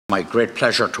My great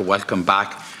pleasure to welcome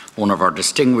back one of our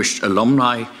distinguished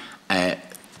alumni,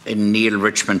 Neil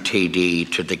Richmond TD,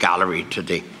 to the gallery, to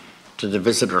the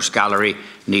visitors' gallery.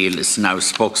 Neil is now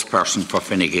spokesperson for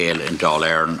Fine Gael in Dáil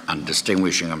Éireann and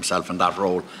distinguishing himself in that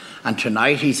role. And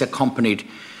tonight he's accompanied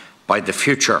by the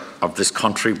future of this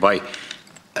country, by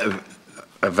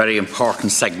a very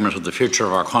important segment of the future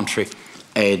of our country,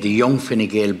 the young Fine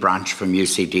Gael branch from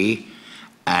UCD.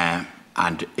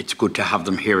 And it's good to have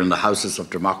them here in the Houses of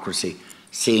Democracy,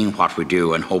 seeing what we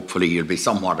do, and hopefully you'll be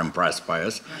somewhat impressed by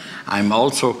us. I'm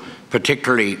also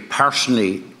particularly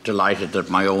personally delighted that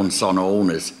my own son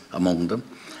Owen is among them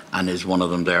and is one of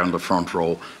them there in the front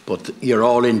row. But you're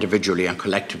all individually and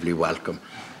collectively welcome.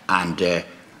 And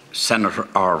Senator,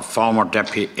 our former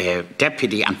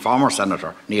Deputy and former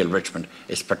Senator Neil Richmond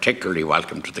is particularly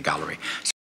welcome to the gallery. So